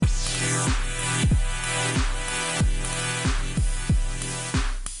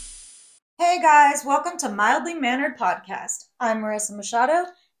guys, welcome to Mildly Mannered Podcast. I'm Marissa Machado.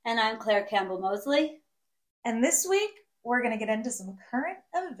 And I'm Claire Campbell-Mosley. And this week, we're going to get into some current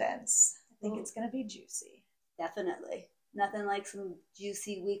events. I think it's going to be juicy. Definitely. Nothing like some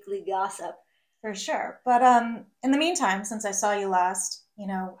juicy weekly gossip. For sure. But in the meantime, since I saw you last,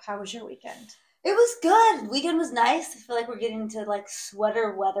 how was your weekend? It was good. Weekend was nice. I feel like we're getting to like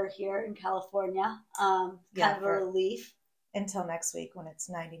sweater weather here in California. Kind of a relief. Until next week when it's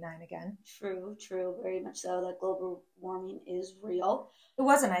 99 again. True. Very much so. That global warming is real. It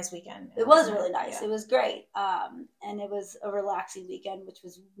was a nice weekend. It was really nice. Yeah. It was great. And it was a relaxing weekend, which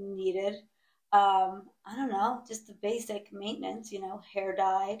was needed. I don't know, just the basic maintenance, hair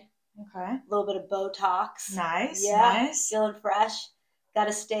dyed. Okay. A little bit of Botox. Nice. Yeah. Nice. Feeling fresh.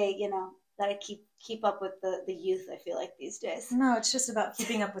 Gotta stay, gotta keep up with the youth, I feel like, these days. No, it's just about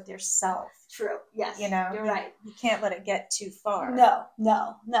keeping up with yourself. True. Yes. You're right. You can't let it get too far.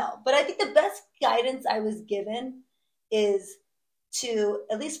 No. But I think the best guidance I was given is to,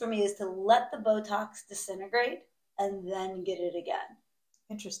 at least for me, is to let the Botox disintegrate and then get it again.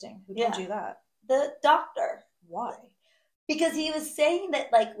 Interesting. Who told you that? The doctor. Why? Because he was saying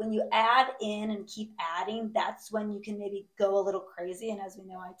that, like, when you add in and keep adding, that's when you can maybe go a little crazy. And as we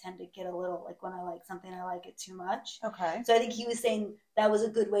know, I tend to get a little, like, when I like something, I like it too much. Okay. So I think he was saying that was a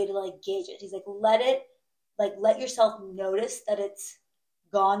good way to, like, gauge it. He's like, let yourself notice that it's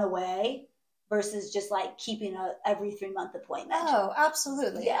gone away versus just, like, keeping a every 3-month appointment. Oh,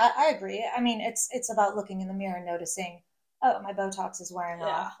 absolutely. Yeah. I agree. I mean, it's about looking in the mirror and noticing, oh, my Botox is wearing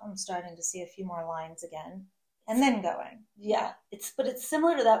off. I'm starting to see a few more lines again. And then going. Yeah. It's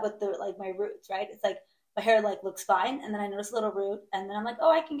similar to that with my roots, right? It's like my hair looks fine, and then I notice a little root, and then I'm like,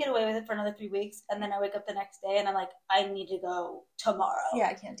 oh, I can get away with it for another 3 weeks, and then I wake up the next day and I'm like, I need to go tomorrow. Yeah,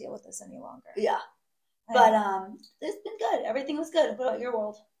 I can't deal with this any longer. Yeah. But it's been good. Everything was good. What about your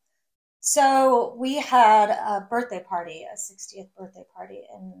world? So we had a birthday party, a 60th birthday party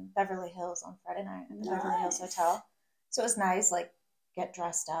in Beverly Hills on Friday night at the Beverly Hills Hotel. So it was nice, get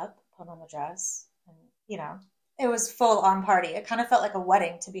dressed up, put on the dress, and it was full on party. It kind of felt like a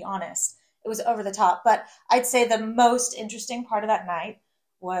wedding, to be honest. It was over the top. But I'd say the most interesting part of that night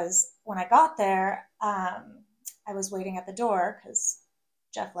was when I got there, I was waiting at the door because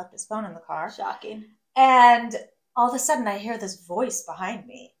Jeff left his phone in the car. Shocking. And all of a sudden I hear this voice behind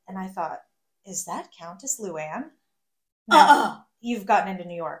me. And I thought, is that Countess Luann? Now, you've gotten into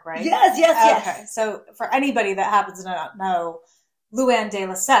New York, right? Yes. Okay. So for anybody that happens to not know, Luann de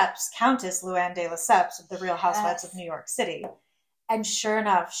Lesseps, Countess Luann de Lesseps of the Real Housewives of New York City. And sure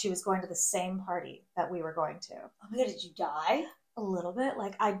enough, she was going to the same party that we were going to. Oh my God, did you die? A little bit.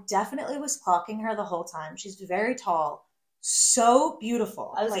 I definitely was clocking her the whole time. She's very tall, so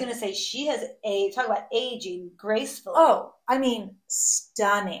beautiful. I was going to say, she has talk about aging gracefully. Oh, I mean,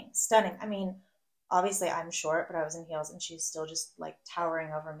 stunning. I mean, obviously I'm short, but I was in heels and she's still just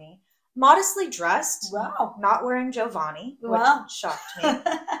towering over me. Modestly dressed. Wow. Not wearing Giovanni, which shocked me.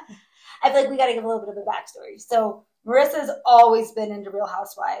 I feel like we got to give a little bit of a backstory. So Marissa's always been into Real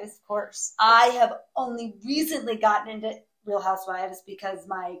Housewives. Of course. I have only recently gotten into Real Housewives because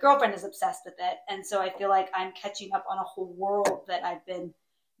my girlfriend is obsessed with it. And so I feel like I'm catching up on a whole world that I've been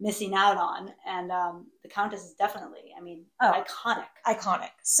missing out on. And the Countess is definitely, iconic.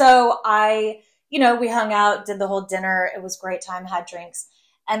 Iconic. So we hung out, did the whole dinner. It was a great time, had drinks.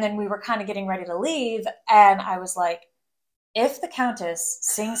 And then we were kind of getting ready to leave. And I was like, if the Countess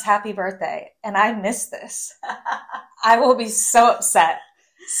sings Happy Birthday and I miss this, I will be so upset.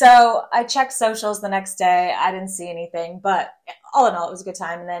 So I checked socials the next day. I didn't see anything. But all in all, it was a good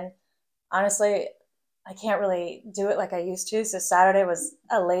time. And then, honestly, I can't really do it like I used to. So Saturday was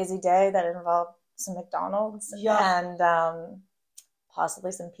a lazy day that involved some McDonald's and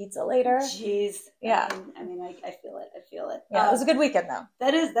possibly some pizza later. Jeez. Yeah. I feel it. Yeah, it was a good weekend though.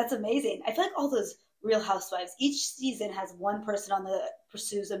 That's amazing. I feel like all those Real Housewives, each season has one person on the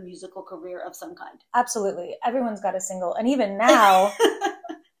pursues a musical career of some kind. Absolutely. Everyone's got a single. And even now,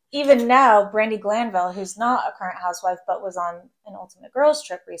 Brandy Glanville, who's not a current housewife, but was on an Ultimate Girls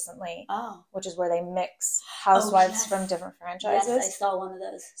Trip recently, which is where they mix housewives from different franchises. Yes, I saw one of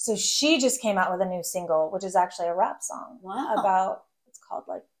those. So she just came out with a new single, which is actually a rap song about, it's called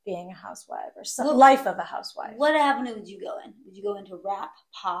being a housewife or some life of a housewife. What avenue would you go in? Would you go into rap,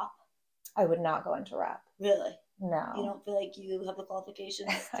 pop? I would not go into rap. Really? No. You don't feel like you have the qualifications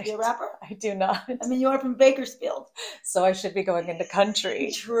to be a rapper? I do not. You are from Bakersfield. So I should be going into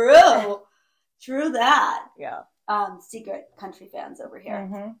country. True that. Yeah. Secret country fans over here.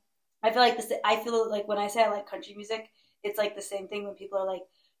 Mm-hmm. I feel like when I say I like country music, it's like the same thing when people are like,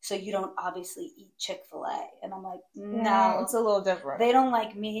 so you don't obviously eat Chick-fil-A. And I'm like, no, it's a little different. They don't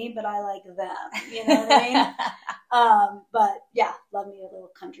like me, but I like them. You know what I mean? But yeah, love me a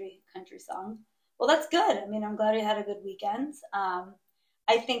little country song. Well, that's good. I mean, I'm glad we had a good weekend.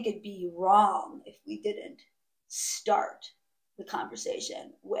 I think it'd be wrong if we didn't start the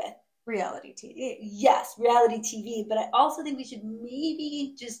conversation with reality TV. Yes, reality TV. But I also think we should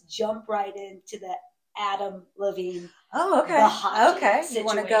maybe just jump right into the Adam Levine. Oh, okay. Okay.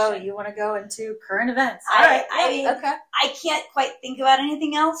 Situation. You want to go into current events. All right. I mean, okay. I can't quite think about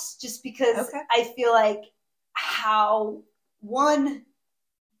anything else just because I feel like how one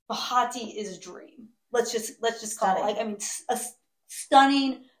Bahati is a dream. Let's just call it, like, I mean, a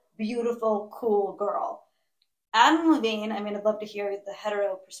stunning, beautiful, cool girl. Adam Levine, I mean, I'd love to hear the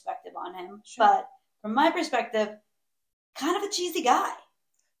hetero perspective on him, sure. But from my perspective, kind of a cheesy guy.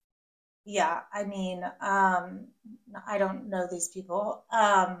 Yeah, I mean, I don't know these people.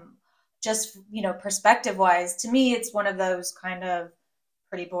 Just, perspective-wise, to me, it's one of those kind of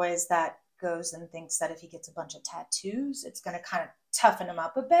pretty boys that goes and thinks that if he gets a bunch of tattoos, it's going to kind of toughen him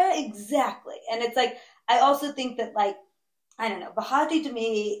up a bit. Exactly. And it's like, I also think that, like, I don't know, Bahati to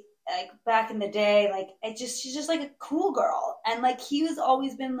me, like, back in the day, like, she's just like a cool girl. And, like, he was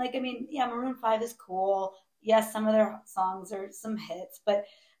always been like, I mean, yeah, Maroon 5 is cool. Yes, some of their songs are some hits, but,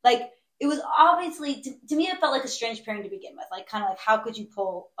 like, it was obviously, to me, it felt like a strange pairing to begin with. Like, kind of like, how could you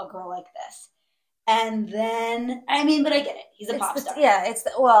pull a girl like this? And then, I mean, but I get it. He's a pop star. Yeah,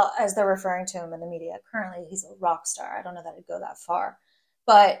 well, as they're referring to him in the media, currently he's a rock star. I don't know that it'd go that far.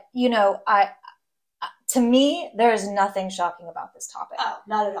 But, to me, there is nothing shocking about this topic. Oh,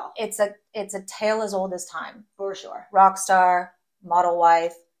 not at all. It's a tale as old as time. For sure. Rock star, model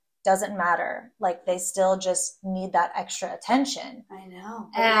wife, doesn't matter. Like, they still just need that extra attention. I know.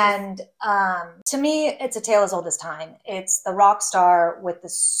 And to me, it's a tale as old as time. It's the rock star with the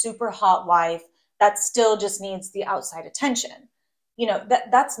super hot wife that still just needs the outside attention.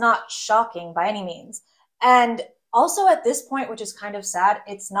 That's not shocking by any means. And also at this point, which is kind of sad,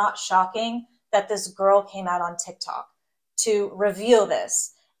 it's not shocking that this girl came out on TikTok to reveal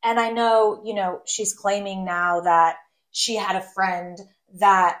this. And I know, she's claiming now that she had a friend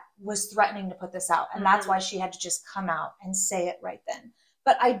that was threatening to put this out. And that's why she had to just come out and say it right then.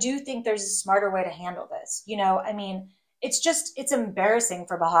 But I do think there's a smarter way to handle this. I mean, it's embarrassing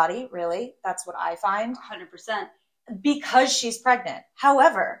for Bahati, really. That's what I find. 100%. Because she's pregnant.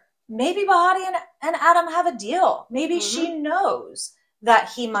 However, maybe Bahati and Adam have a deal. Maybe she knows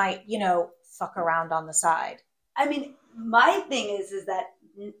that he might, fuck around on the side. I mean, my thing is that,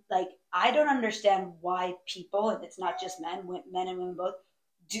 like, I don't understand why people, and it's not just men and women both,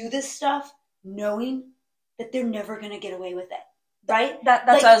 do this stuff knowing that they're never going to get away with it. Right? That's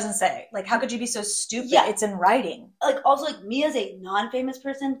what I was going to say. Like, how could you be so stupid? Yeah. It's in writing. Like, also, like, me as a non-famous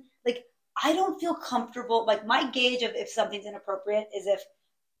person, like, I don't feel comfortable. Like, my gauge of if something's inappropriate is if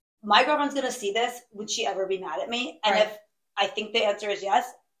my girlfriend's going to see this, would she ever be mad at me? And if I think the answer is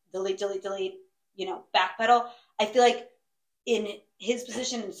yes, delete, backpedal. I feel like in his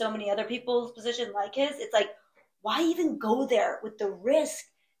position and so many other people's position like his, it's like, why even go there with the risk,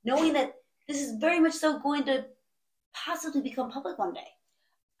 knowing that this is very much so going to possibly become public one day?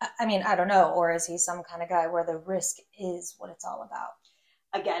 I mean, I don't know. Or is he some kind of guy where the risk is what it's all about?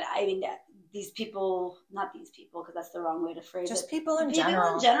 Again, I mean, these people, not these people, because that's the wrong way to phrase it. Just people in general.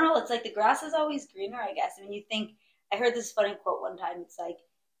 People in general, it's like the grass is always greener, I guess. I mean, you think, I heard this funny quote one time. It's like,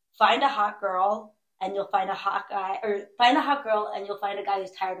 find a hot girl and you'll find a hot guy, or find a hot girl and you'll find a guy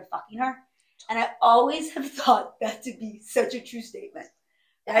who's tired of fucking her. And I always have thought that to be such a true statement.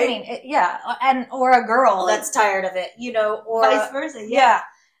 Right? I mean, or a girl that's tired of it, or vice versa. Yeah.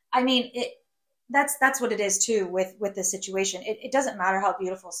 I mean, that's what it is too with this situation. It doesn't matter how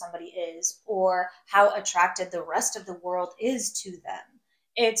beautiful somebody is or how attracted the rest of the world is to them.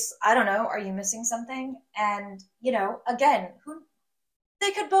 It's, I don't know, are you missing something? And, again,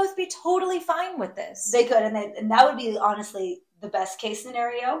 they could both be totally fine with this. They could, and that would be honestly the best case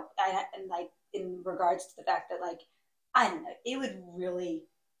scenario. And like, in regards to the fact that, like, I don't know, it would really,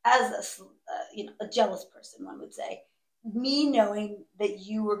 as a jealous person, one would say, me knowing that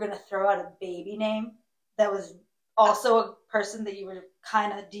you were going to throw out a baby name that was also a person that you were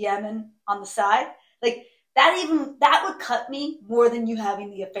kind of DMing on the side, like, that would cut me more than you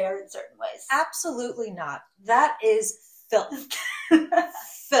having the affair in certain ways. Absolutely not. That is filth.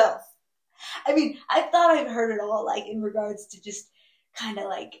 Filth. I mean, I thought I've heard it all, like, in regards to just kind of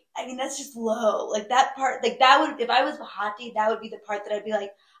like, I mean, that's just low. Like, that part, like, that would, if I was Bahati, that would be the part that I'd be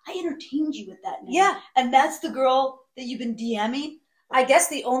like, I entertained you with that name. Yeah. And that's the girl that you've been DMing? I guess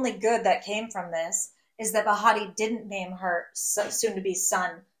the only good that came from this is that Bahati didn't name her soon-to-be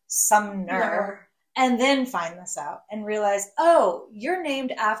son Sumner, and then find this out and realize, oh, you're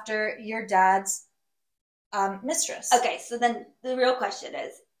named after your dad's mistress. Okay, so then the real question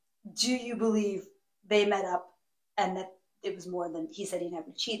is, do you believe they met up and that it was more than, he said he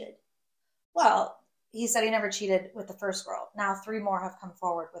never cheated? Well, he said he never cheated with the first girl. Now 3 more have come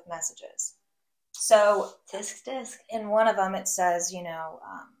forward with messages. So tisk. In one of them, it says,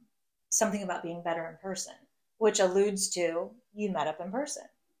 something about being better in person, which alludes to you met up in person.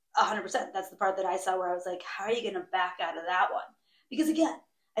 100%. That's the part that I saw where I was like, how are you going to back out of that one? Because again,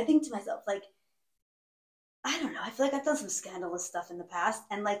 I think to myself, like, I don't know. I feel like I've done some scandalous stuff in the past,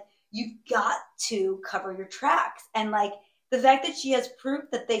 and like, you've got to cover your tracks. And like, the fact that she has proof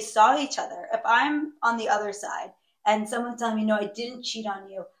that they saw each other. If I'm on the other side and someone's telling me, no, I didn't cheat on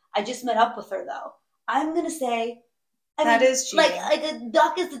you, I just met up with her though, I'm going to say, that is cheating. Like a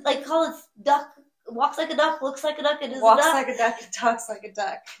duck is, like, call it duck, walks like a duck, looks like a duck, it is walks a duck. like a duck, it talks like a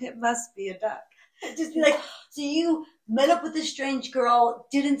duck. It must be a duck. Just be like, so you met up with this strange girl,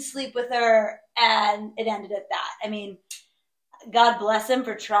 didn't sleep with her, and it ended at that. I mean, God bless him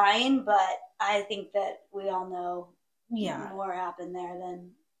for trying, but I think that we all know more happened there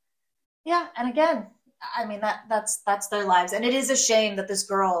than. Yeah, and again, I mean, that's their lives. And it is a shame that this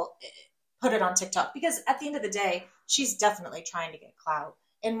girl put it on TikTok, because at the end of the day, she's definitely trying to get clout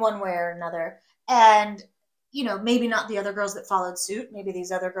in one way or another. And, maybe not the other girls that followed suit. Maybe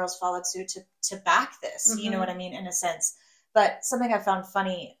these other girls followed suit to back this, Mm-hmm. You know what I mean, in a sense. But something I found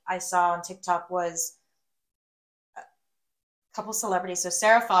funny I saw on TikTok was a couple celebrities. So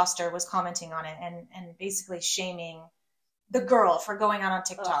Sarah Foster was commenting on it and basically shaming the girl for going out on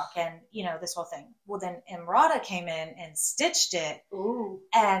TikTok. Ugh. And, this whole thing. Well, then Emrata came in and stitched it. Ooh.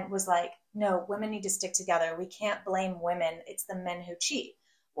 And was like, no, women need to stick together. We can't blame women. It's the men who cheat.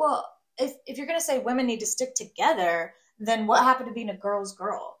 Well, if you're going to say women need to stick together, then what happened to being a girl's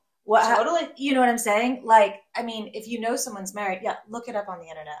girl? Totally. You know what I'm saying? Like, I mean, if someone's married, yeah, look it up on the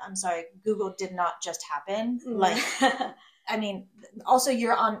internet. I'm sorry. Google did not just happen. Like, I mean, also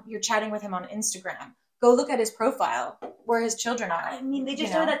you're chatting with him on Instagram. Go look at his profile where his children are. I mean, they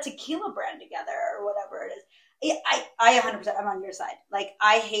just started that tequila brand together or whatever it is. I 100%, I'm on your side. Like,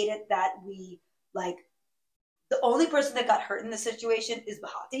 I hate it that we, like, the only person that got hurt in this situation is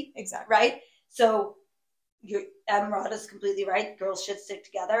Bahati. Exactly. Right? So, Emrata's completely right. Girls should stick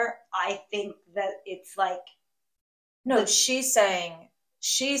together. I think that it's like. No, she's saying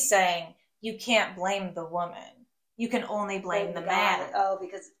you can't blame the woman. You can only blame the man. Oh,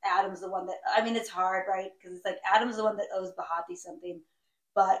 because Adam's the one that, I mean, it's hard, right? Because it's like Adam's the one that owes Bahati something,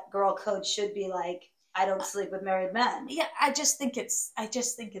 but girl code should be like, I don't sleep with married men. Yeah, I just think it's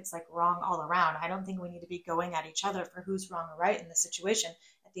like wrong all around. I don't think we need to be going at each other for who's wrong or right in the situation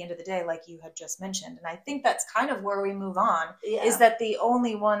at the end of the day, like you had just mentioned. And I think that's kind of where we move on, is that the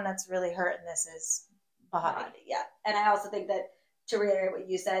only one that's really hurt in this is Bahati. Yeah. And I also think that, to reiterate what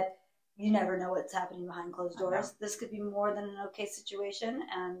you said, you never know what's happening behind closed doors. This could be more than an okay situation.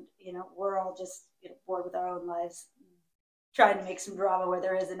 And, we're all just bored with our own lives, trying to make some drama where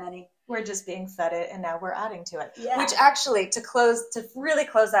there isn't any. We're just being fed it, and now we're adding to it. Yeah. Which actually, to really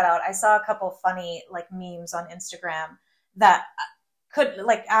close that out, I saw a couple funny memes on Instagram that could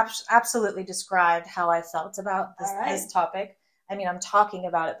absolutely describe how I felt about this topic. I mean, I'm talking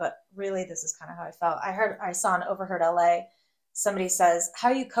about it, but really this is kind of how I felt. I saw on Overheard LA, somebody says, "How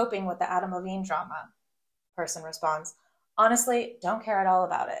are you coping with the Adam Levine drama?" Person responds, "Honestly, don't care at all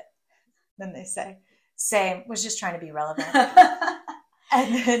about it." Then they say, "Same, was just trying to be relevant."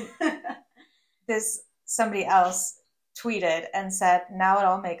 And then somebody else tweeted and said, "Now it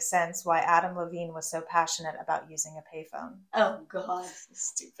all makes sense why Adam Levine was so passionate about using a payphone." Oh God,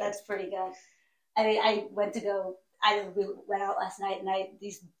 stupid. That's pretty good. I mean, we went out last night, and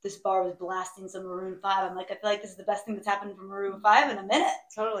this bar was blasting some Maroon 5. I'm like, I feel like this is the best thing that's happened from Maroon 5 in a minute.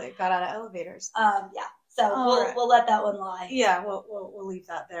 Totally, got out of elevators. Yeah. So we'll let that one lie. Yeah, we'll leave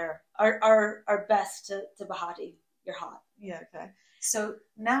that there. Our best to Bahati. You're hot. Yeah. Okay. So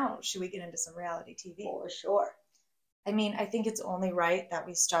now, should we get into some reality TV? For sure. I mean, I think it's only right that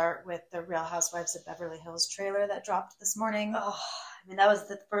we start with the Real Housewives of Beverly Hills trailer that dropped this morning. Oh, I mean, that was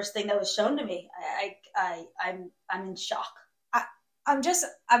the first thing that was shown to me. I'm in shock. I'm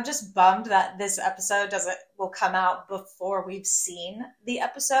just bummed that this episode will come out before we've seen the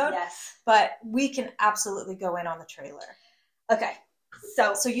episode. Yes. But we can absolutely go in on the trailer. Okay.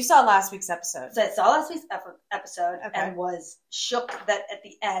 So you saw last week's episode. So I saw last week's episode and was shook that at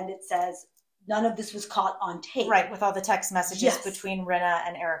the end it says none of this was caught on tape. Right, with all the text messages between Rinna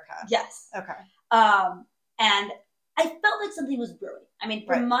and Erica. Yes. Okay. And I felt like something was brewing. I mean,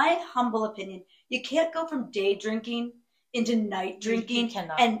 from my humble opinion, you can't go from day drinking into night drinking. You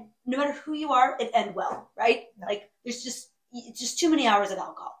cannot. And no matter who you are, it end well, right? No. Like it's just too many hours of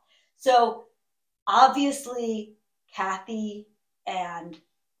alcohol. So obviously Kathy and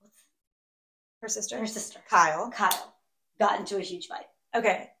her sister, Kyle got into a huge fight.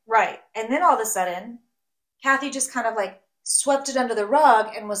 Okay, right. And then all of a sudden, Kathy just kind of like swept it under the rug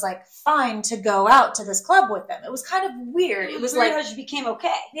and was like fine to go out to this club with them. It was kind of weird. It was weird like how she became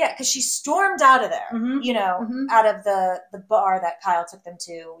okay. Yeah, because she stormed out of there, you know, out of the bar that Kyle took them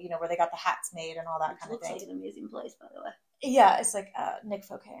to, you know, where they got the hats made and all that kind of thing. It looks like an amazing place, by the way. Yeah, it's like Nick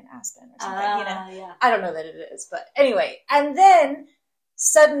Fouquet and Aspen or something, you know. Yeah. I don't know that it is, but anyway. And then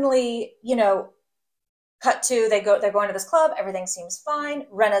suddenly, you know, cut to they're going to this club. Everything seems fine.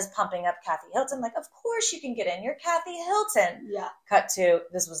 Rena's pumping up Kathy Hilton. Like, of course you can get in. You're Kathy Hilton. Yeah. Cut to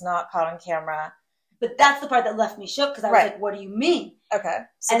this was not caught on camera. But that's the part that left me shook because I was like, what do you mean? Okay.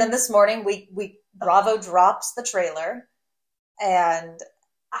 So then this morning we Bravo drops the trailer. And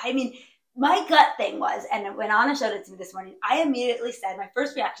I mean, my gut thing was, and when Anna showed it to me this morning, I immediately said, my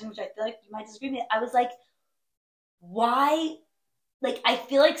first reaction, which I feel like you might disagree with me, I was like, why? Like, I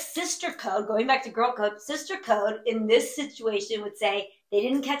feel like sister code, going back to girl code, sister code in this situation would say, they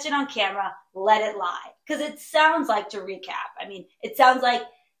didn't catch it on camera, let it lie. Because it sounds like, to recap, I mean, it sounds like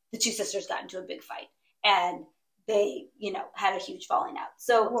the two sisters got into a big fight and they, you know, had a huge falling out.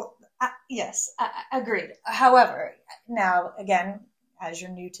 So, yes, agreed. However, now, again, as you're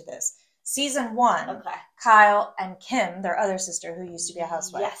new to this, season 1, Kyle and Kim, their other sister who used to be a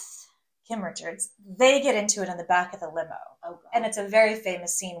housewife. Yes. Kim Richards, they get into it in the back of the limo. Oh, God. And it's a very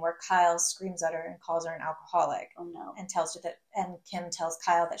famous scene where Kyle screams at her and calls her an alcoholic. Oh, no. And tells her and Kim tells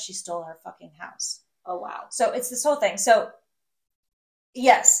Kyle that she stole her fucking house. Oh, wow. So it's this whole thing. So,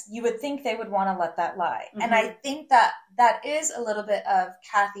 yes, you would think they would want to let that lie. Mm-hmm. And I think that is a little bit of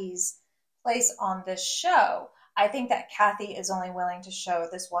Kathy's place on this show. I think that Kathy is only willing to show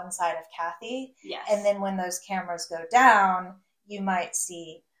this one side of Kathy. Yes. And then when those cameras go down, you might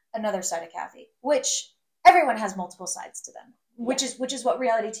see another side of Kathy, which everyone has multiple sides to them, which is what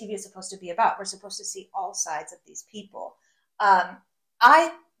reality TV is supposed to be about. We're supposed to see all sides of these people.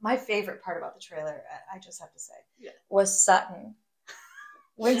 My favorite part about the trailer, I just have to say, was Sutton.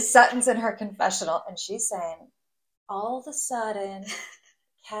 When Sutton's in her confessional and she's saying, all of a sudden,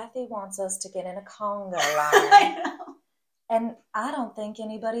 Kathy wants us to get in a conga line. I know. And I don't think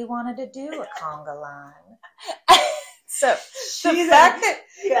anybody wanted to do a conga line. So the fact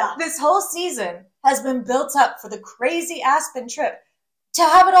that this whole season has been built up for the crazy Aspen trip, to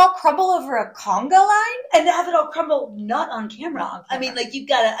have it all crumble over a conga line? And to have it all crumble not on camera. I mean, like, you've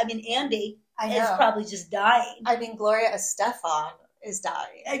got to, I mean, Andy is probably just dying. I mean, Gloria Estefan is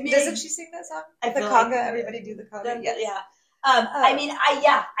dying. I mean, doesn't she sing that song? The conga, everybody do the conga. Yes. Yeah. I mean,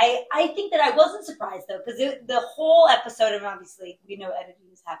 I think that I wasn't surprised, though, because the whole episode, and obviously we know editing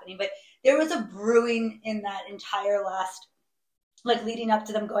is happening, but there was a brewing in that entire last, like, leading up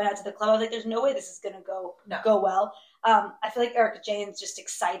to them going out to the club. I was like, there's no way this is going to go well. I feel like Erica Jane's just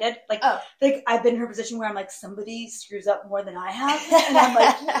excited. Like, like I've been in her position where I'm like, somebody screws up more than I have. And I'm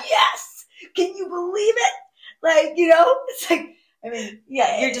like, yes! Can you believe it? Like, you know, it's like, I mean,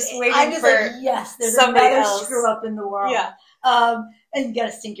 you're just waiting I'm just for like, yes, there's somebody another else. Screw up in the world. Yeah. And you got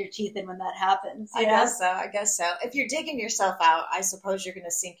to sink your teeth in when that happens. I guess so. If you're digging yourself out, I suppose you're going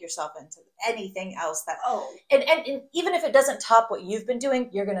to sink yourself into anything else that. And even if it doesn't top what you've been doing,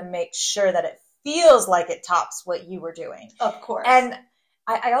 you're going to make sure that it feels like it tops what you were doing. Of course. And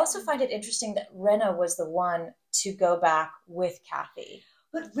I also find it interesting that Rena was the one to go back with Kathy.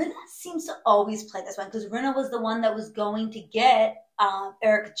 But Rena seems to always play this one because Rena was the one that was going to get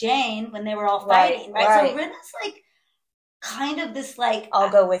Erica Jane when they were all fighting, right? So Rena's like kind of this like I'll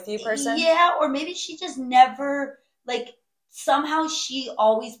go with you person. Yeah, or maybe she just never like somehow she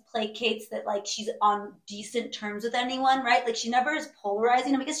always placates that like she's on decent terms with anyone, right? Like she never is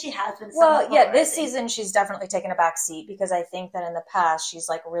polarizing. I mean, I guess she has been. Well, yeah, this season she's definitely taken a back seat because I think that in the past she's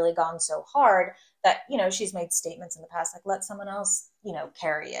like really gone so hard that, you know, she's made statements in the past like, let someone else, you know,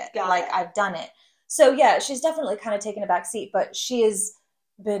 carry it. I've done it. So yeah, she's definitely kind of taken a back seat, but she has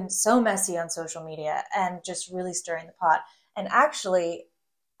been so messy on social media and just really stirring the pot. And actually,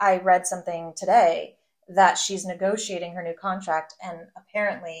 I read something today that she's negotiating her new contract, and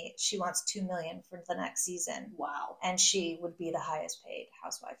apparently she wants $2 million for the next season. Wow! And she would be the highest paid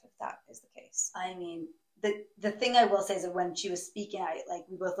housewife if that is the case. I mean, the thing I will say is that when she was speaking,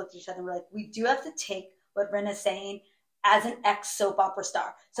 we both looked at each other and we're like, we do have to take what Rena's saying as an ex-soap opera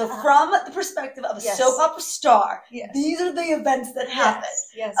star. So from the perspective of a soap opera star, these are the events that happen.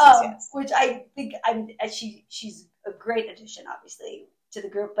 Yes. Which I think she's a great addition, obviously, to the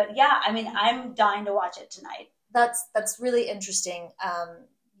group. But yeah, I mean, I'm dying to watch it tonight. that's really interesting.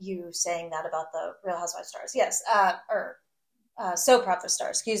 You saying that about the Real Housewives stars. Yes. Or soap opera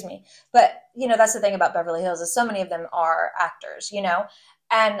stars, excuse me. But, that's the thing about Beverly Hills is so many of them are actors,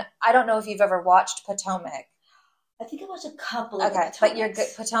 And I don't know if you've ever watched Potomac. I think I watched a couple of Okay,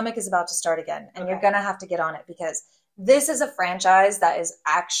 but Potomac is about to start again, and Okay. you're going to have to get on it because this is a franchise that is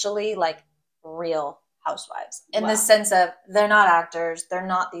actually like real housewives in the sense of they're not actors. They're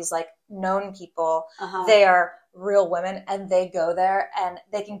not these like known people. They are real women, and they go there and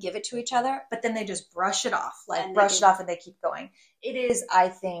they can give it to each other, but then they just brush it off, and they keep going. It is, I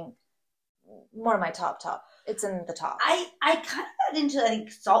think, one of my top. It's in the top. I kind of got into, I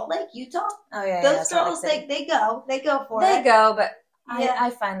think, Salt Lake, Utah. Oh yeah, those girls, they go for it. They go, but I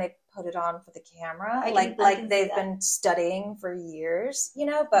find they put it on for the camera, like they've been studying for years,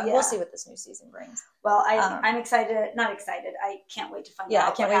 But we'll see what this new season brings. Well, I'm excited. Not excited. I can't wait to find out. Yeah,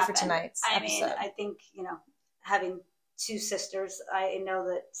 I can't wait for tonight's episode. I mean, I think having two sisters, I know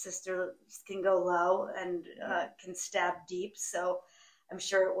that sisters can go low and can stab deep. So I'm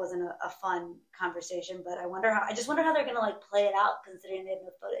sure it wasn't a fun conversation, but I just wonder how they're going to like play it out considering they have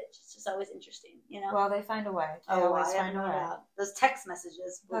no footage. It's just always interesting, Well, they find a way. They always find a way. Out. Those text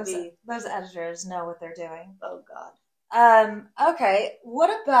messages will those editors know what they're doing. Oh God. Okay.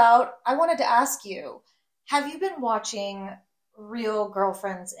 What about, I wanted to ask you, have you been watching Real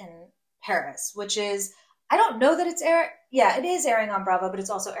Girlfriends in Paris, which is, I don't know that it's airing. Yeah, it is airing on Bravo, but it's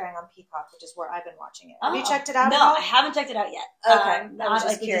also airing on Peacock, which is where I've been watching it. Have you checked it out? No, I haven't checked it out yet. Okay, I was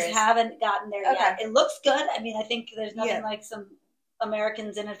just we curious. just haven't gotten there yet. It looks good. I mean, I think there's nothing like some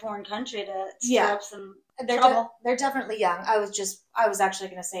Americans in a foreign country to stir up some trouble. They're definitely young. I was actually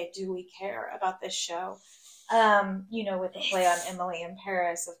going to say, do we care about this show? With the play on Emily in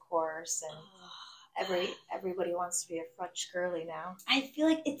Paris, of course, and everybody wants to be a French girly now. I feel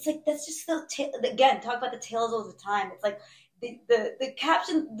like it's like that's just again, talk about the tales all the time. It's like the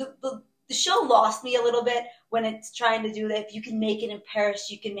caption, the show lost me a little bit when it's trying to do that. If you can make it in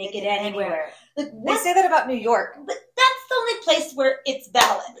Paris, you can make it anywhere. Like they say that about New York, but that's the only place where it's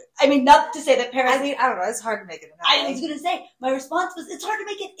valid. I mean, not to say that Paris. I mean, I don't know. It's hard to make it in LA. I was going to say my response was it's hard to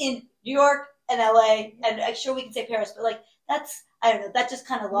make it in New York and LA, and I'm sure we can say Paris, but like that's I don't know. That just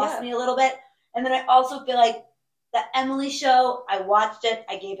kind of lost me a little bit. And then I also feel like the Emily show, I watched it.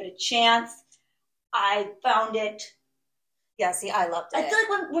 I gave it a chance. I found it. Yeah, see, I loved it. I feel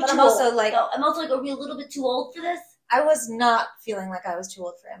like we're too I'm also old. like, I'm also like, are we a little bit too old for this? I was not feeling like I was too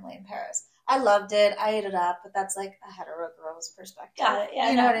old for Emily in Paris. I loved it. I ate it up, but that's like a hetero girl's perspective. Got it.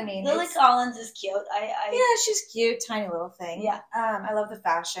 Yeah, you know what I mean? Lily Collins is cute. Yeah, she's cute, tiny little thing. Yeah. I love the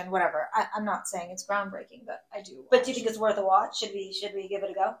fashion. Whatever. I'm not saying it's groundbreaking, but I do. But do you think it's worth a watch? Should we give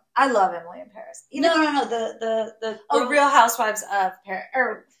it a go? I love Emily in Paris. No. The Real Housewives of Paris,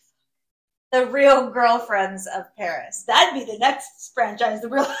 or the Real Girlfriends of Paris. That'd be the next franchise. The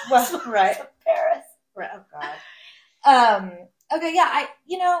Real Housewives of Paris. Right. Oh God. Okay, yeah,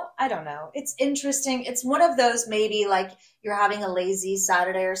 I don't know. It's interesting. It's one of those maybe like you're having a lazy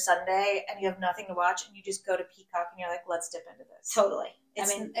Saturday or Sunday and you have nothing to watch and you just go to Peacock and you're like, let's dip into this. Totally.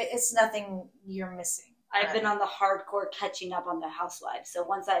 It's nothing you're missing. I've been on the hardcore catching up on the Housewives. So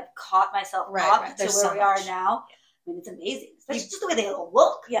once I've caught myself up to where we are now, I mean, it's amazing. Especially just the way they all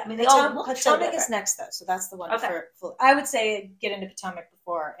look. Yeah, I mean, they all look so Potomac is next, though, so that's the one for I would say get into Potomac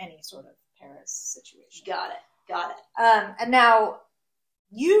before any sort of Paris situation. Got it. And now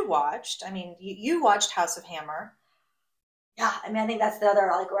you watched House of Hammer. Yeah, I mean, I think that's the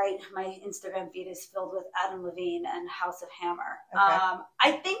other, like, right, my Instagram feed is filled with Adam Levine and House of Hammer. Okay.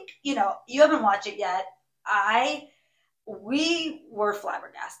 I think, you haven't watched it yet. We were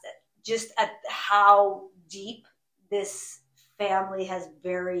flabbergasted just at how deep this family has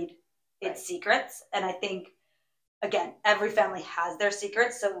buried its secrets. And I think, again, every family has their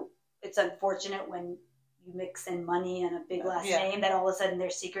secrets, so it's unfortunate when you mix in money and a big last name that all of a sudden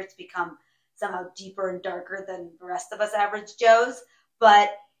their secrets become somehow deeper and darker than the rest of us average Joes. But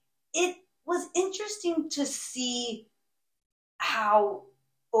it was interesting to see how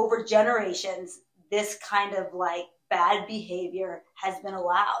over generations this kind of like bad behavior has been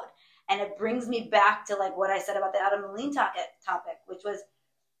allowed. And it brings me back to like what I said about the Adam Levine topic, which was,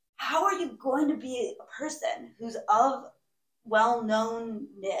 how are you going to be a person who's of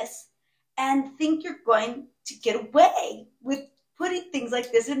well-knownness and think you're going to get away with putting things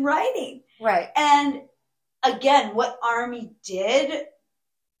like this in writing? Right. And again, what Army did,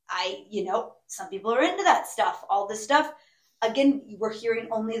 some people are into that stuff, all this stuff. Again, we're hearing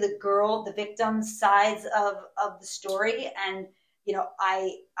only the victim's sides of the story. And,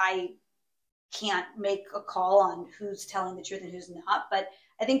 I can't make a call on who's telling the truth and who's not. But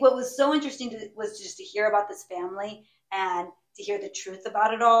I think what was so interesting was just to hear about this family and to hear the truth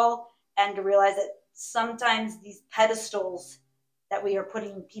about it all, and to realize that sometimes these pedestals that we are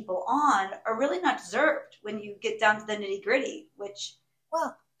putting people on are really not deserved when you get down to the nitty gritty, which.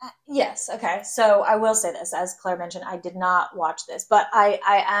 Well, yes. Okay. So I will say this, as Claire mentioned, I did not watch this, but I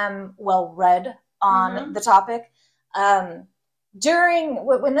am well read on the topic. When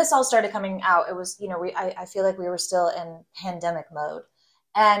this all started coming out, it was, I feel like we were still in pandemic mode.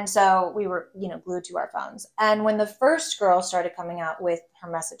 And so we were, glued to our phones. And when the first girl started coming out with her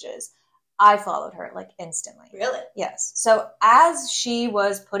messages, I followed her like instantly. Really? Yes. So as she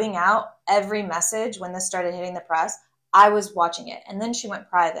was putting out every message when this started hitting the press, I was watching it. And then she went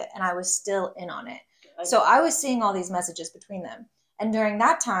private and I was still in on it. Good. So I was seeing all these messages between them. And during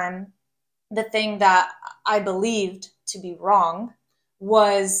that time, the thing that I believed to be wrong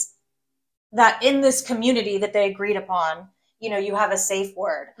was that in this community that they agreed upon, you have a safe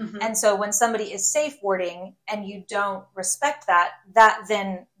word. And so when somebody is safe wording and you don't respect that, that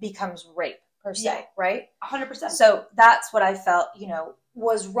then becomes rape per se, right? 100%. So that's what I felt,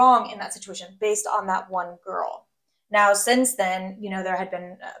 was wrong in that situation based on that one girl. Now, since then, there had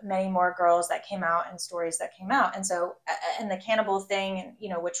been many more girls that came out and stories that came out. And so, and the cannibal thing,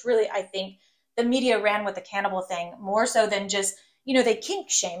 which really, I think the media ran with the cannibal thing more so than just, they kink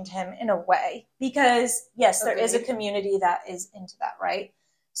shamed him in a way because yes, there is a community that is into that, right?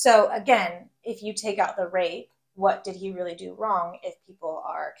 So again, if you take out the rape, what did he really do wrong if people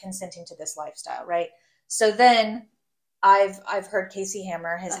are consenting to this lifestyle, right? So then I've heard Casey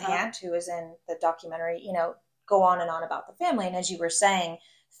Hammer, his aunt, who is in the documentary, go on and on about the family. And as you were saying,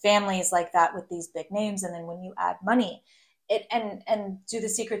 families like that with these big names. And then when you add money, and do the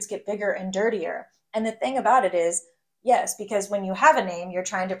secrets get bigger and dirtier? And the thing about it is, yes, because when you have a name, you're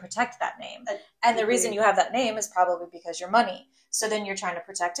trying to protect that name. And the reason you have that name is probably because you're money. So then you're trying to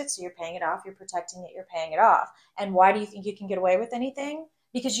protect it. So you're paying it off. You're protecting it. You're paying it off. And why do you think you can get away with anything?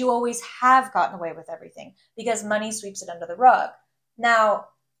 Because you always have gotten away with everything because money sweeps it under the rug. Now,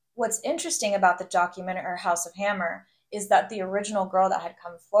 what's interesting about the documentary or House of Hammer is that the original girl that had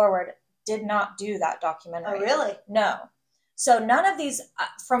come forward did not do that documentary. Oh, really? No. So none of these,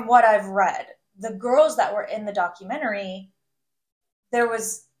 from what I've read, the girls that were in the documentary, I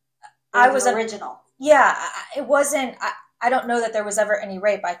was original. It wasn't, I don't know that there was ever any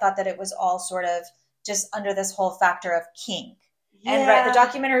rape. I thought that it was all sort of just under this whole factor of kink. Yeah. And right, the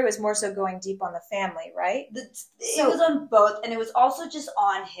documentary was more so going deep on the family, right? It was on both, and it was also just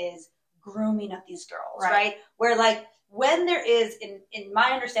on his grooming of these girls, right? Where like when there is, in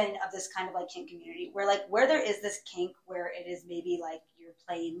my understanding of this kind of like kink community, where there is this kink where it is maybe like you're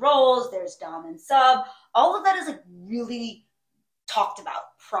playing roles, there's dom and sub, all of that is like really talked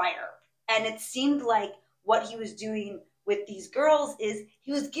about prior. And it seemed like what he was doing with these girls is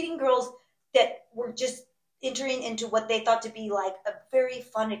he was getting girls that were just entering into what they thought to be like a very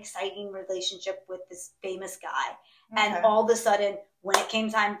fun, exciting relationship with this famous guy. Okay. And all of a sudden, when it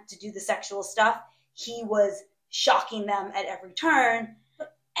came time to do the sexual stuff, he was shocking them at every turn.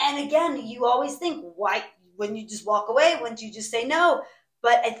 And again, you always think, why wouldn't you just walk away? Wouldn't you just say no?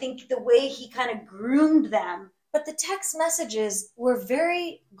 But I think the way he kind of groomed them. But the text messages were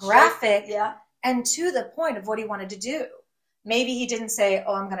very graphic and to the point of what he wanted to do. Maybe he didn't say,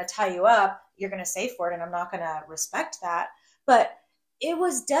 oh, I'm going to tie you up. You're going to say for it, and I'm not going to respect that. But it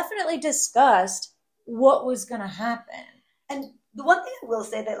was definitely discussed what was going to happen. And the one thing I will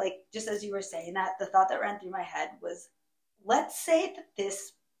say that, like, just as you were saying that, the thought that ran through my head was, let's say that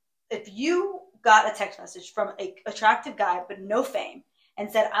if you got a text message from an attractive guy, but no fame,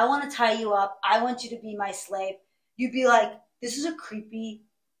 and said, I want to tie you up, I want you to be my slave, you'd be like, this is a creepy,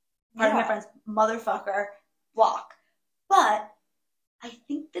 pardon my friends, motherfucker, block. But I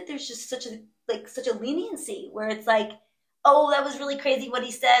think that there's just such a leniency where it's like, oh, that was really crazy what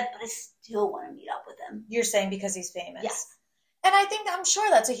he said, but I still want to meet up with him. You're saying because he's famous. Yes. And I'm sure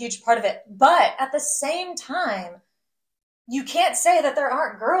that's a huge part of it. But at the same time, you can't say that there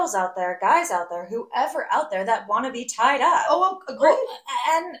aren't girls out there, guys out there, whoever out there that want to be tied up. Oh, agreed.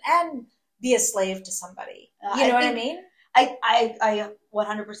 And be a slave to somebody. You know what I mean? I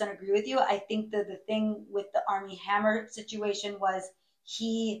 100% agree with you. I think that the thing with the Armie Hammer situation was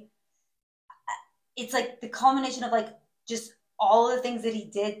it's like the culmination of like just all of the things that he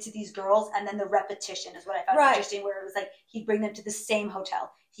did to these girls, and then the repetition is what I found interesting, where it was like he'd bring them to the same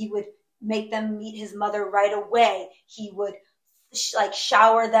hotel. He would make them meet his mother right away. He would like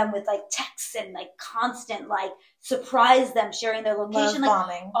shower them with like texts and like constant like surprise them, sharing their location. Love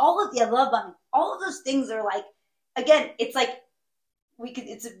bombing. Love bombing. All of those things are like, again, it's like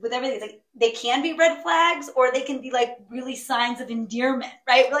it's with everything. It's like they can be red flags or they can be like really signs of endearment,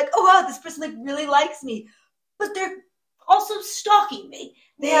 right? We're like, oh wow, this person like really likes me, but they're also stalking me.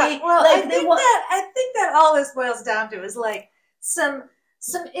 Well, I think that all this boils down to is like some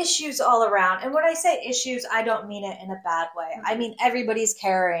issues all around. And when I say issues, I don't mean it in a bad way. I mean everybody's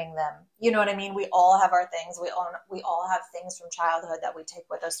carrying them. You know what I mean? We all have our things. We all have things from childhood that we take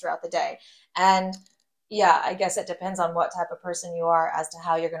with us throughout the day. And yeah, I guess it depends on what type of person you are as to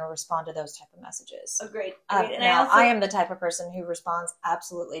how you're going to respond to those type of messages. Agreed. And now, I am the type of person who responds,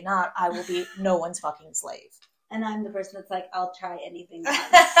 absolutely not. I will be no one's fucking slave. And I'm the person that's like, I'll try anything once.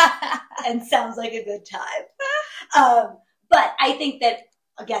 And sounds like a good time. But I think that,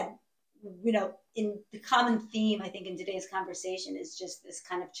 again, you know, in the common theme, I think in today's conversation is just this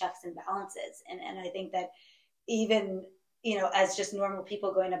kind of checks and balances. And I think that even, you know, as just normal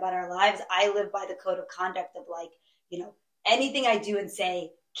people going about our lives, I live by the code of conduct of like, you know, anything I do and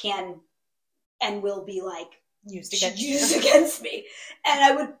say can and will be like used against me. And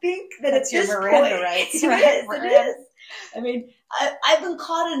I would think that that's at your this Miranda point, rights, right? It is. I mean, I've been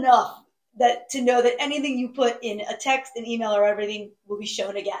caught enough that to know that anything you put in a text, an email, or everything will be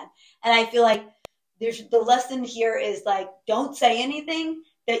shown again. And I feel like the lesson here is like, don't say anything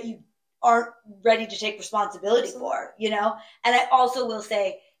that you aren't ready to take responsibility for, you know? And I also will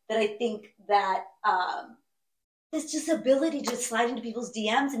say that I think that this just ability to slide into people's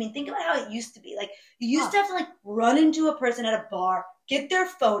DMs. I mean, think about how it used to be. Like, you used to have to like run into a person at a bar, get their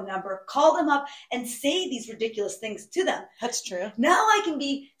phone number, call them up, and say these ridiculous things to them. That's true. Now I can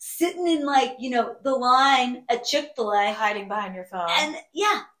be sitting in like, you know, the line at Chick-fil-A. Hiding behind your phone. And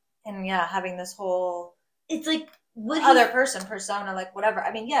having this whole... It's like... other person, persona, like whatever.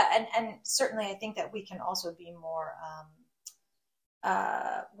 I mean, yeah, and certainly I think that we can also be more...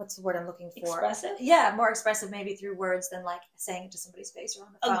 what's the word I'm looking for? Expressive? Yeah, more expressive maybe through words than like saying it to somebody's face or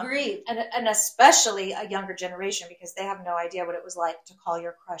on the phone. Agreed. And especially a younger generation, because they have no idea what it was like to call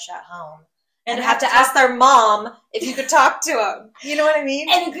your crush at home and have to ask their mom if you could talk to him. You know what I mean?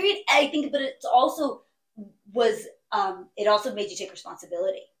 And agreed. I think, but it also was, it also made you take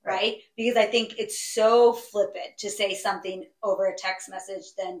responsibility, right? Because I think it's so flippant to say something over a text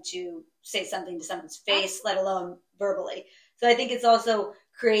message than to say something to someone's face, let alone verbally. So I think it's also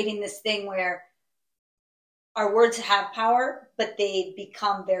creating this thing where our words have power, but they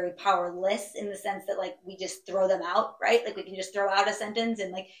become very powerless in the sense that like we just throw them out, right? Like we can just throw out a sentence,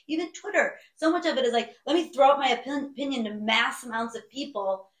 and like even Twitter, so much of it is like, let me throw out my opinion to mass amounts of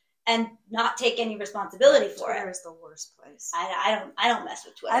people and not take any responsibility for it. Twitter is the worst place. I don't mess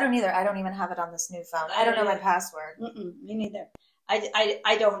with Twitter. I don't either. I don't even have it on this new phone. I don't know my password. Me neither.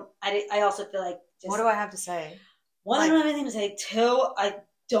 I don't. I also feel like what do I have to say? One, I don't have anything to say. Two,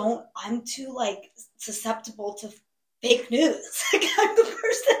 I'm too like susceptible to fake news. Like I'm the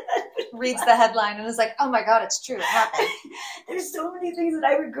person that reads the headline and is like, oh my God, it's true. It happened. There's so many things that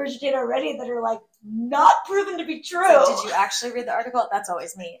I regurgitate already that are like not proven to be true. So did you actually read the article? That's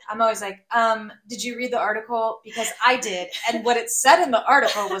always me. I'm always like, did you read the article? Because I did. And what it said in the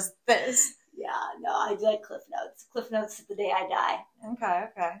article was this. Yeah, no, I do like Cliff Notes. Cliff Notes to the day I die. Okay.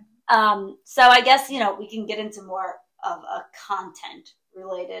 So I guess, you know, we can get into more of a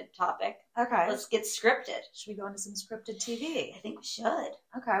content-related topic. Okay. Let's get scripted. Should we go into some scripted TV? I think we should.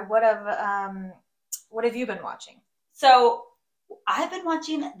 Okay. What have you been watching? So I've been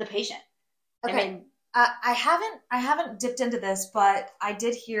watching The Patient. Okay. I mean, I haven't dipped into this, but I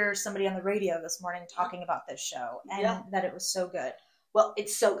did hear somebody on the radio this morning talking about this show and that it was so good. Well,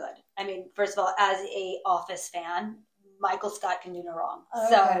 it's so good. I mean, first of all, as a Office fan, Michael Scott can do no wrong. Oh,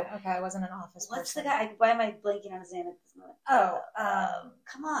 so, okay, I wasn't an Office person. What's the guy? Why am I blanking on his name at this moment?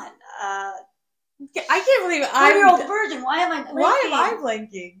 Come on. I can't believe it. 4-year-old virgin. Why am I blanking? Why am I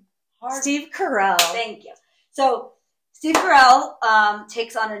blanking? Steve Carell. Thank you. So, Steve Carell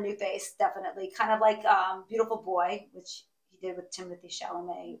takes on a new face, definitely. Kind of like Beautiful Boy, which he did with Timothée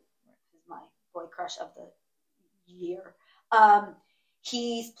Chalamet, who's my boy crush of the year.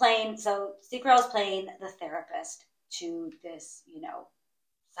 Steve Carell's playing the therapist to this, you know,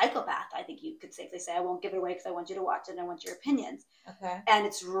 psychopath, I think you could safely say. I won't give it away because I want you to watch it and I want your opinions. Okay. And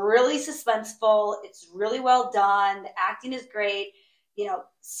it's really suspenseful. It's really well done. The acting is great. You know,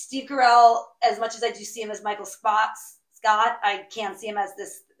 Steve Carell, as much as I do see him as Michael Scott, I can't see him as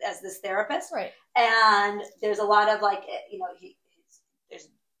this therapist. Right. And there's a lot of like, you know, there's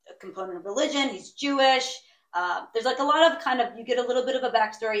a component of religion. He's Jewish. There's like a lot of you get a little bit of a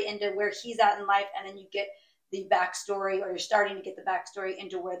backstory into where he's at in life, and then you get the backstory, or you're starting to get the backstory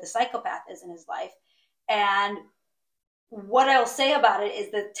into where the psychopath is in his life. And what I'll say about it is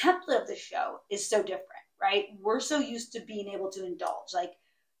the template of the show is so different, right? We're so used to being able to indulge. Like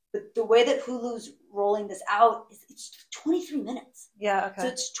the way that Hulu's rolling this out is it's 23 minutes. Yeah, okay. So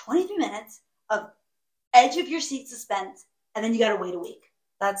it's 23 minutes of edge of your seat suspense, and then you got to wait a week.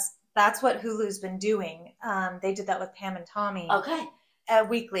 That's what Hulu's been doing. They did that with Pam and Tommy. Okay.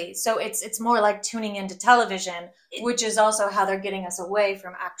 Weekly. So it's more like tuning into television, which is also how they're getting us away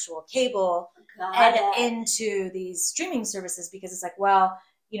from actual cable and into these streaming services, because it's like, well,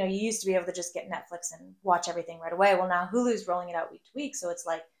 you know, you used to be able to just get Netflix and watch everything right away. Well, now Hulu's rolling it out week to week. So it's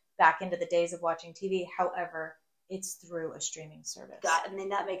like back into the days of watching TV. However, it's through a streaming service. I mean,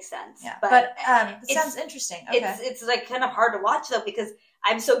 that makes sense. Yeah. But it sounds interesting. Okay. It's like kind of hard to watch though, because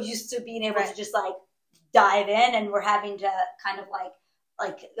I'm so used to being able to just like dive in, and we're having to kind of like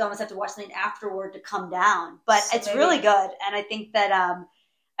you almost have to watch something afterward to come down. But so it's really good. And I think that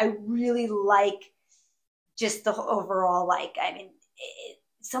I really like just the overall, like, I mean,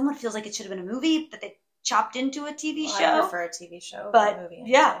 someone feels like it should have been a movie, but they chopped into a TV show. I prefer a TV show but a movie.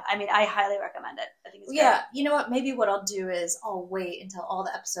 Yeah, I mean, I highly recommend it. I think it's good. You know what? Maybe what I'll do is I'll wait until all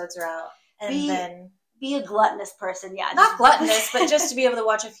the episodes are out and then be a gluttonous person. Yeah. Not gluttonous, but just to be able to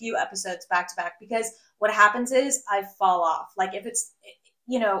watch a few episodes back to back, because what happens is I fall off. Like if it's,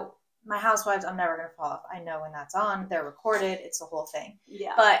 you know, my Housewives, I'm never going to fall off. I know when that's on, they're recorded, it's the whole thing.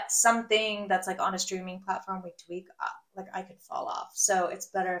 Yeah. But something that's like on a streaming platform week to week, like I could fall off. So it's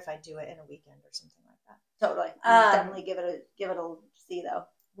better if I do it in a weekend or something like that. Totally. Definitely give it a see though.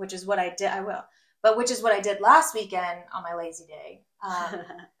 Which is what I did. I will. But which is what I did last weekend on my lazy day.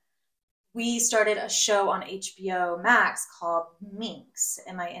 We started a show on HBO Max called Minx,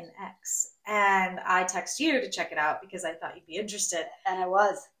 M-I-N-X. And I texted you to check it out because I thought you'd be interested. And I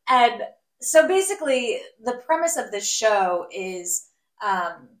was. And so basically the premise of this show is,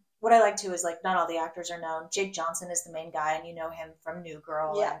 what I like to is like not all the actors are known. Jake Johnson is the main guy, and you know him from New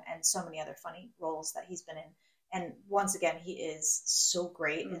Girl and so many other funny roles that he's been in. And once again, he is so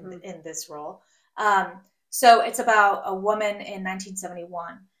great in this role. So it's about a woman in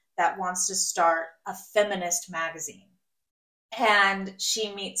 1971 that wants to start a feminist magazine. And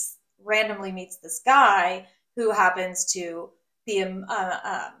she randomly meets this guy who happens to be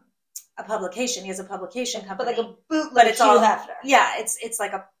a publication. He has a publication company. But like a bootleg, but it's all after. Yeah, it's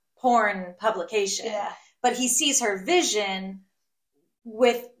like a porn publication. Yeah. But he sees her vision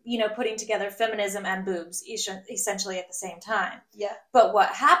with, you know, putting together feminism and boobs essentially at the same time. Yeah. But what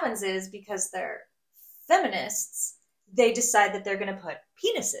happens is, because they're feminists, they decide that they're going to put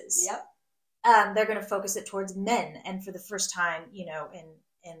penises. Yep. They're going to focus it towards men. And for the first time, you know,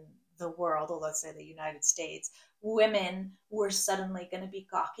 in the world, or let's say the United States, women were suddenly going to be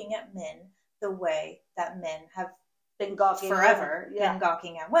gawking at men the way that men have been gawking forever, been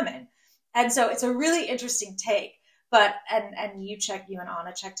gawking at women. And so it's a really interesting take. But, and you and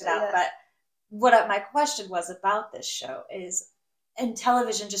Anna checked it out. But what my question was about this show is, in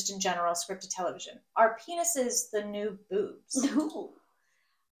television, just in general, scripted television, are penises the new boobs? No.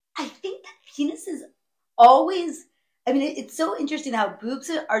 I think that penises always, I mean, it's so interesting how boobs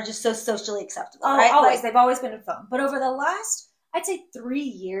are just so socially acceptable. Oh, right? Always. They've always been in film. But over the last, I'd say 3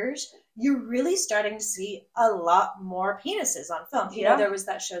 years, you're really starting to see a lot more penises on film. You know, there was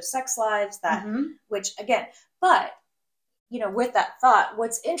that show Sex Lives, which again, but you know, with that thought,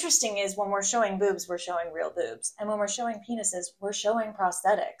 what's interesting is when we're showing boobs, we're showing real boobs. And when we're showing penises, we're showing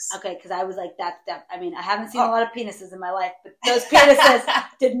prosthetics. Okay, because I was like, I mean, I haven't seen a lot of penises in my life, but those penises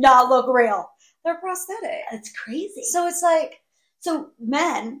did not look real. They're prosthetic. It's crazy. So it's like... So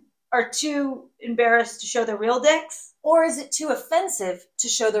men are too embarrassed to show their real dicks? Or is it too offensive to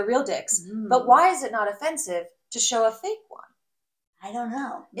show their real dicks? But why is it not offensive to show a fake one? I don't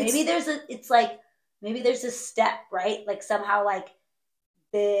know. Maybe there's a step, right? Like somehow like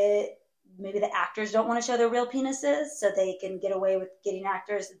maybe the actors don't want to show their real penises, so they can get away with getting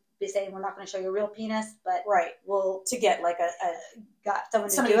actors be saying, we're not going to show your real penis, but we'll to get like got someone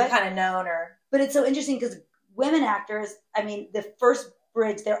to do it. kind of known. But it's so interesting because women actors, I mean, the first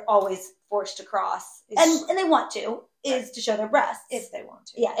bridge they're always forced to cross, and they want to, is to show their breasts. If they want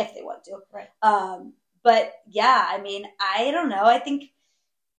to. Yeah, if they want to. Right. But yeah, I mean, I don't know. I think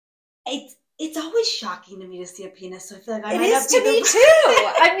it's always shocking to me to see a penis. So I feel like I might have to me too.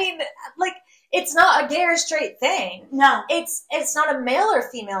 I mean, like, it's not a gay or straight thing. No. It's not a male or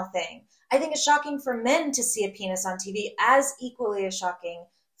female thing. I think it's shocking for men to see a penis on TV, as equally as shocking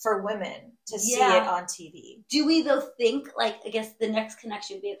for women to see it on TV. Do we though think, like, I guess the next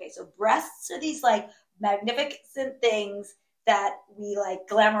connection would be, okay, so breasts are these like magnificent things that we like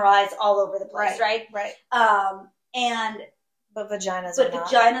glamorize all over the place, right? Right. But vaginas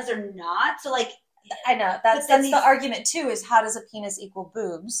are not. So like, I know that's the argument too, is how does a penis equal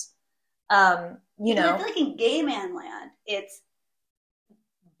boobs? You know, I feel like in gay man land, it's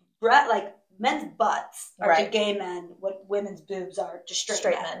like men's butts are to gay men what women's boobs are to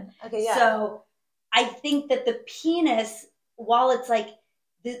straight men. Okay, yeah. So I think that the penis, while it's like,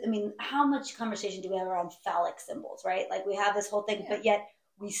 I mean, how much conversation do we have around phallic symbols, right? Like we have this whole thing, but yet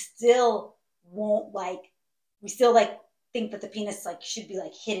we still won't think that the penis like should be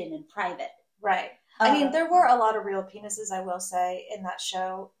like hidden and private. Right. I mean, there were a lot of real penises, I will say, in that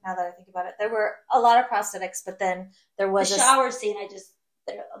show. Now that I think about it, there were a lot of prosthetics, but then there was the shower scene.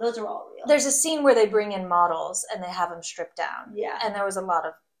 Those are all real. There's a scene where they bring in models and they have them stripped down. Yeah. And there was a lot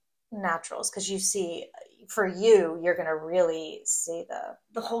of naturals because you see, for you're going to really see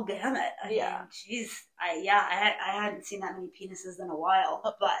the whole gamut. I mean, geez. I hadn't seen that many penises in a while,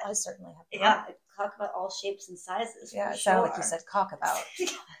 but I certainly have. Yeah. Talk about all shapes and sizes. Yeah. It sounded like you said cock about.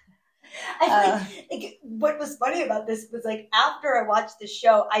 I think like, what was funny about this was like after I watched the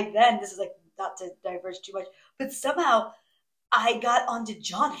show, this is like not to diverge too much, but somehow I got onto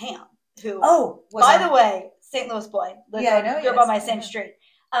John Hamm, who, by the way, St. Louis boy. I know you're on my same street.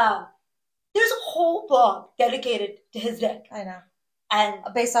 There's a whole blog dedicated to his dick. I know, and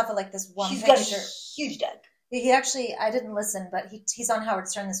based off of like this one he's picture. Got a huge dick. He actually, I didn't listen, but he's on Howard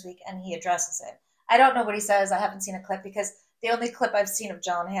Stern this week, and he addresses it. I don't know what he says. I haven't seen a clip because the only clip I've seen of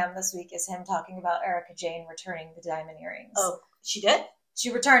John Hamm this week is him talking about Erica Jane returning the diamond earrings. Oh, she did? She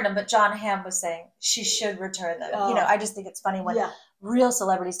returned them, but John Hamm was saying she should return them. Oh. You know, I just think it's funny when real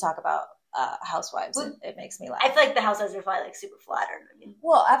celebrities talk about housewives. It makes me laugh. I feel like the housewives are probably like super flattered. I mean,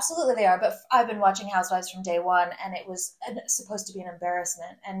 well, absolutely they are. But I've been watching Housewives from day one, and it was supposed to be an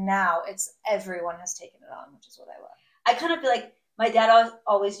embarrassment, and now everyone has taken it on, which is what I love. I kind of feel like my dad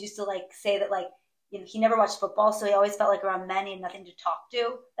always used to like say that like, you know, he never watched football, so he always felt like around men he had nothing to talk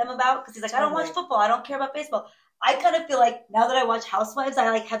to them about because he's like, I don't watch football, I don't care about baseball. I kind of feel like now that I watch Housewives, I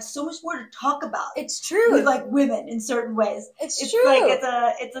like have so much more to talk about. It's true with like women in certain ways. It's true. Like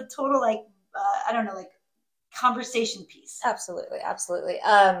it's a total like I don't know, like conversation piece. Absolutely.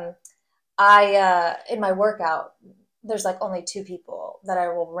 I in my workout, there's like only 2 people that I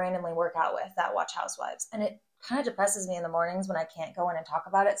will randomly work out with that watch Housewives, and it kind of depresses me in the mornings when I can't go in and talk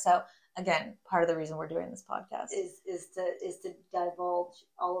about it. So again, part of the reason we're doing this podcast is to divulge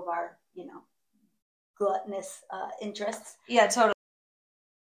all of our, you know, gluttonous interests. Yeah, totally.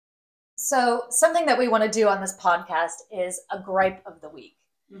 So something that we want to do on this podcast is a gripe of the week.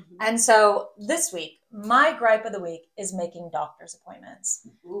 Mm-hmm. And so this week, my gripe of the week is making doctor's appointments.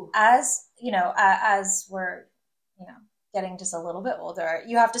 Ooh. As you know, as we're, you know, getting just a little bit older,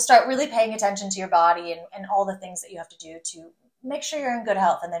 you have to start really paying attention to your body and all the things that you have to do to make sure you're in good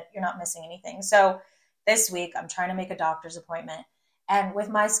health and that you're not missing anything. So this week, I'm trying to make a doctor's appointment. And with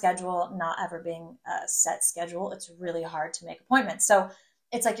my schedule not ever being a set schedule, it's really hard to make appointments. So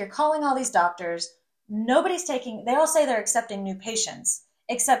it's like you're calling all these doctors. They all say they're accepting new patients,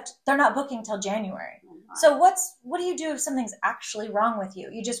 except they're not booking till January. Mm-hmm. So what do you do if something's actually wrong with you?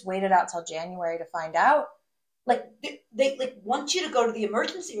 You just wait it out till January to find out? Like they like want you to go to the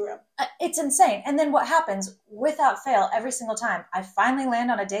emergency room. It's insane. And then what happens without fail every single time? I finally land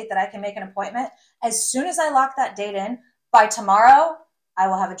on a date that I can make an appointment. As soon as I lock that date in, by tomorrow, I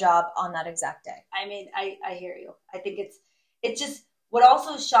will have a job on that exact day. I mean, I hear you. I think it's just what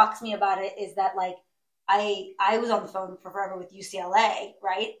also shocks me about it is that like I was on the phone for forever with UCLA,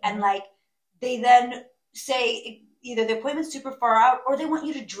 right? Mm-hmm. And like they then say either the appointment's super far out or they want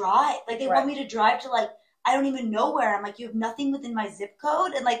you to drive. Like they want me to drive to like I don't even know where. I'm like, you have nothing within my zip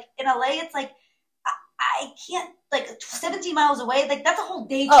code. And like in LA, it's like, I can't, like 17 miles away. Like that's a whole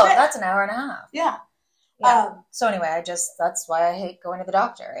day trip. Oh, that's an hour and a half. Yeah. So anyway, that's why I hate going to the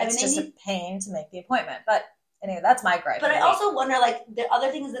doctor. It's just a pain to make the appointment. But anyway, that's my gripe. But I also wonder, like, the other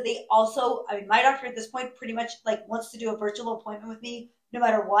thing is that they also, I mean, my doctor at this point pretty much like wants to do a virtual appointment with me no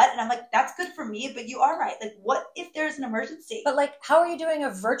matter what. And I'm like, that's good for me, but you are right. Like, what if there's an emergency? But like, how are you doing a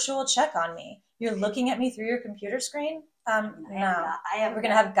virtual check on me? You're looking at me through your computer screen? No. We're going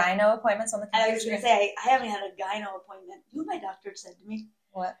to have gyno appointments on the computer screen. I was going to say, I haven't had a gyno appointment. You know what my doctor said to me?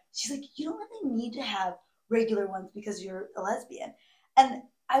 What? She's like, you don't really need to have regular ones because you're a lesbian. And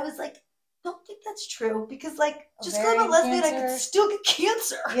I was like, don't think that's true because like, just because I'm a lesbian, I could still get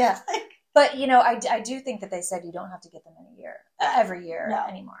cancer. Yeah. But, you know, I do think that they said you don't have to get them every year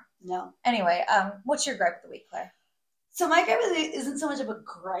anymore. No. Anyway, what's your gripe of the week, Claire? So my gripe of the week isn't so much of a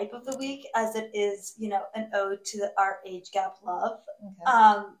gripe of the week as it is, you know, an ode to our age gap love.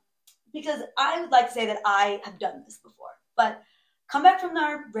 Okay. Because I would like to say that I have done this before. But come back from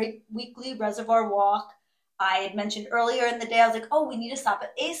our weekly reservoir walk. I had mentioned earlier in the day, I was like, oh, we need to stop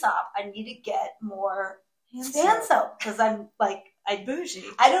at Aesop. I need to get more stand soap because I'm like, Bougie.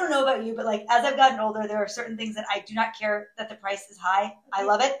 I don't know about you, but like as I've gotten older, there are certain things that I do not care that the price is high. I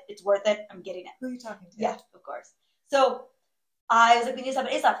love it. It's worth it. I'm getting it. Who are you talking to? Yeah, of course. So I was like, we need to stop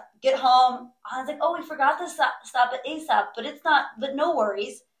at ASAP. Get home. I was like, oh, we forgot to stop at ASAP, but it's not. But no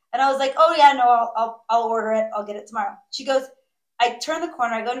worries. And I was like, oh yeah, no, I'll order it. I'll get it tomorrow. She goes. I turn the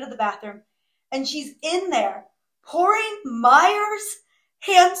corner. I go into the bathroom, and she's in there pouring Meyer's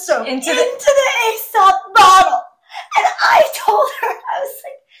hand soap into the ASAP bottle. And I told her, I was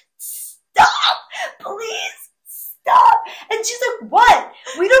like, stop, please stop. And she's like, what?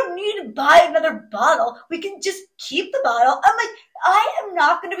 We don't need to buy another bottle. We can just keep the bottle. I'm like, I am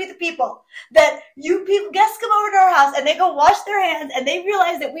not going to be the people that you people, guests come over to our house and they go wash their hands and they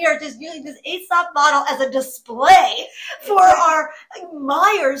realize that we are just using this ASAP bottle as a display for our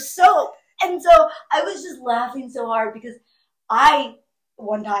Meyer's soap. And so I was just laughing so hard because I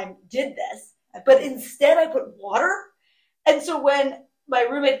one time did this. But instead I put water. And so when my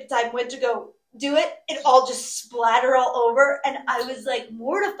roommate at the time went to go do it, it all just splattered all over. And I was like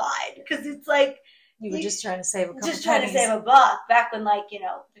mortified because it's like. You were just trying to save a couple Just trying pennies. to save a buck back when like,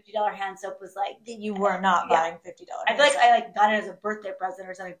 $50 hand soap was like. You were not buying $50. I feel like I like got it as a birthday present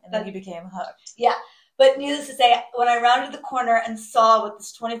or something. And then you became hooked. Yeah. But needless to say, when I rounded the corner and saw what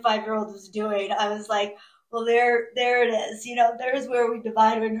this 25-year-old was doing, I was like, well, there it is. There's where we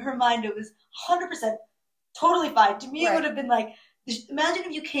divided. In her mind, it was 100% totally fine. To me, It would have been like, imagine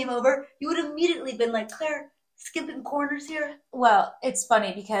if you came over, you would have immediately been like, Claire, skipping corners here. Well, it's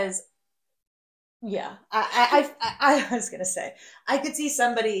funny because, yeah, I was going to say, I could see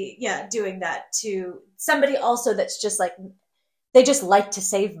somebody, doing that to somebody also that's just like, they just like to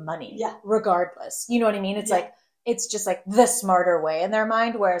save money. Yeah. Regardless. You know what I mean? It's like, it's just like the smarter way in their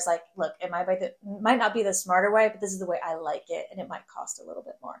mind, whereas like, look, it might not be the smarter way, but this is the way I like it, and it might cost a little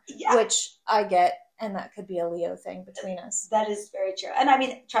bit more, which I get, and that could be a Leo thing between us. That is very true, and I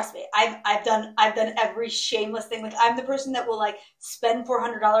mean, trust me, I've done every shameless thing. Like I'm the person that will like spend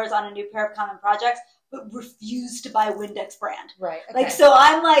 $400 on a new pair of common projects, but refuse to buy Windex brand. Right. Okay. Like so,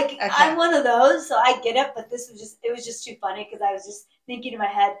 I'm like I'm one of those, so I get it, but it was just too funny because I was just thinking in my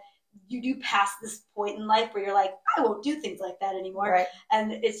head. You do pass this point in life where you're like, I won't do things like that anymore. Right.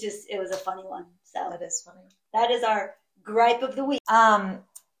 And it was a funny one. So that is funny. That is our gripe of the week.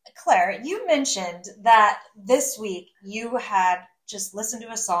 Claire, you mentioned that this week you had just listened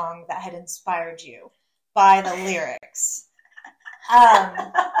to a song that had inspired you by the lyrics.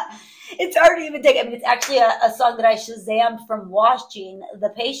 It's hard to even take. I mean, it's actually a song that I Shazammed from watching The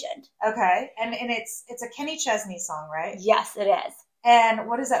Patient. Okay. And it's a Kenny Chesney song, right? Yes, it is. And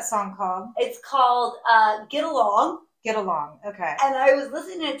what is that song called? It's called Get Along. Get Along. Okay. And I was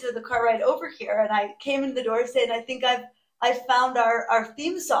listening to the car ride over here, and I came into the door saying, I think I found our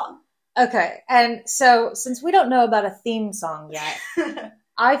theme song. Okay. And so since we don't know about a theme song yet,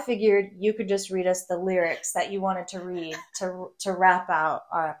 I figured you could just read us the lyrics that you wanted to read to wrap out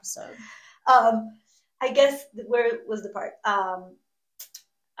our episode. I guess where was the part? I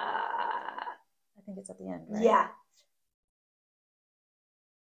think it's at the end, right? Yeah.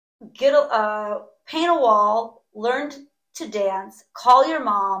 Paint a wall, learn to dance, call your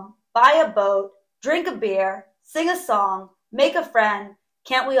mom, buy a boat, drink a beer, sing a song, make a friend.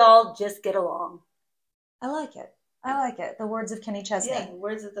 Can't we all just get along? I like it. The words of Kenny Chesney. Yeah, the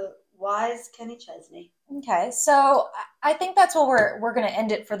words of the wise Kenny Chesney. Okay, so I think that's what we're going to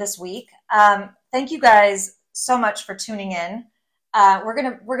end it for this week. Thank you guys so much for tuning in. We're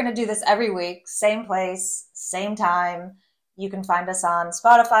gonna do this every week, same place, same time. You can find us on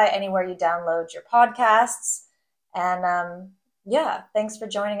Spotify, anywhere you download your podcasts. And thanks for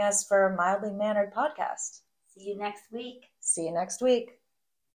joining us for a Mildly Mannered podcast. See you next week.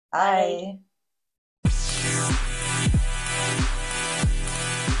 Bye.